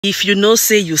If you know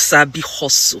say you sabi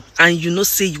hustle and you know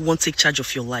say you want to take charge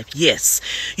of your life, yes,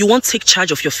 you want to take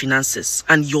charge of your finances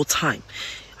and your time,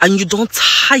 and you don't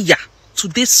tire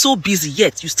today so busy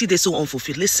yet you still there so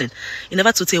unfulfilled. Listen, you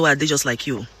never to tell why they just like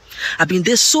you. I've been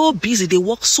there so busy, they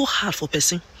work so hard for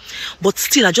person, but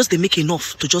still I just they make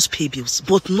enough to just pay bills,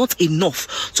 but not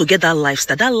enough to get that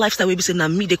lifestyle. That lifestyle will be saying now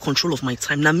me the control of my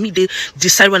time, now me they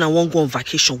decide when I want to go on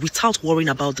vacation without worrying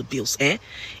about the bills.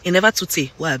 You never to tell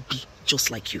why I be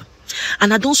just like you.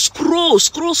 And I don't scroll,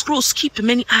 skip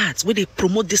many ads where they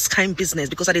promote this kind of business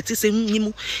because I say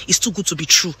it's too good to be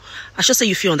true. I should say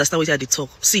if you understand what they talk.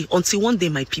 See, until one day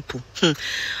my people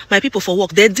for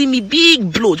work, they do me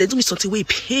big blow. They do me something where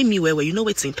pay me where you know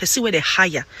what's in person where they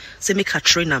hire, say make her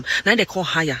train them. Now they can't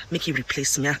hire, make it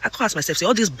replace me. I can't ask myself, say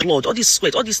all this blood, all this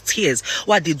sweat, all these tears,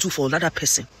 what they do for another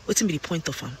person. What's be the point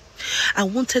of them? I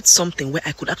wanted something where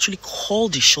I could actually call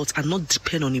the shots and not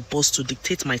depend on a boss to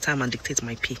dictate my time and dictate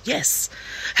my pay. Yes,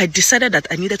 I decided that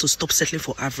I needed to stop settling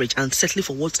for average and settling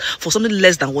for something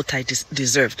less than what I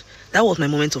deserved. That was my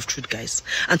moment of truth, guys.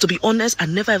 And to be honest, I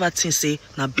never ever think say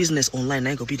now business online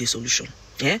I go be the solution.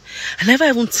 I never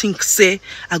even think say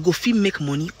I go feel make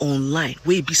money online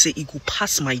where it be say it go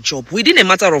pass my job within a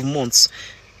matter of months.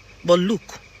 But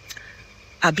look,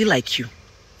 I be like you.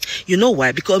 You know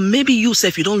why? Because maybe you say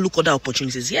if you don't look at other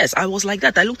opportunities. Yes, I was like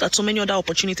that. I looked at so many other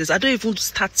opportunities. I don't even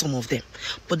start some of them,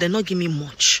 but they're not giving me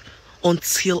much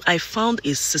until I found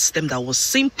a system that was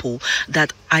simple,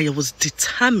 that I was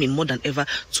determined more than ever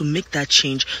to make that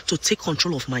change, to take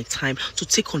control of my time, to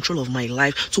take control of my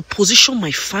life, to position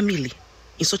my family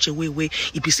in such a way where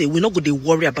if you say we're not going to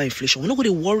worry about inflation, we're not going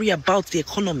to worry about the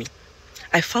economy.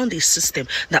 I found a system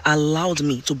that allowed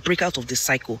me to break out of the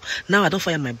cycle. Now I don't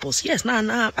fire my boss. Yes,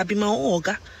 now I be my own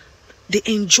orga. They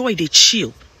enjoy, they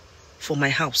chill for my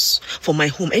house, for my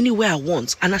home, anywhere I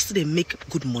want, and I still they make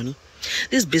good money.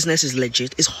 This business is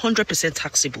legit. It's 100%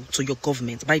 taxable to your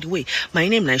government. By the way, my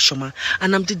name is Naishoma,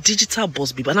 and I'm the digital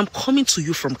boss babe, and I'm coming to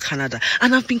you from Canada.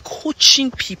 And I've been coaching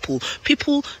people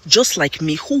just like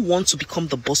me who want to become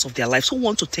the boss of their lives, who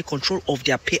want to take control of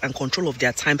their pay and control of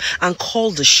their time and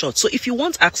call the shots. So if you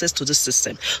want access to this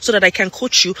system so that I can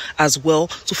coach you as well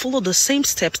to follow the same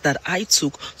steps that I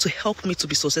took to help me to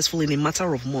be successful in a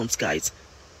matter of months, guys,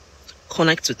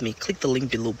 connect with me. Click the link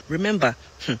below. Remember,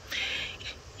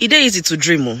 it is easy to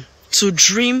dream. To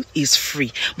dream is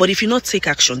free. But if you not take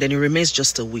action, then it remains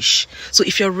just a wish. So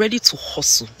if you're ready to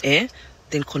hustle,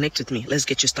 then connect with me. Let's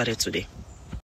get you started today.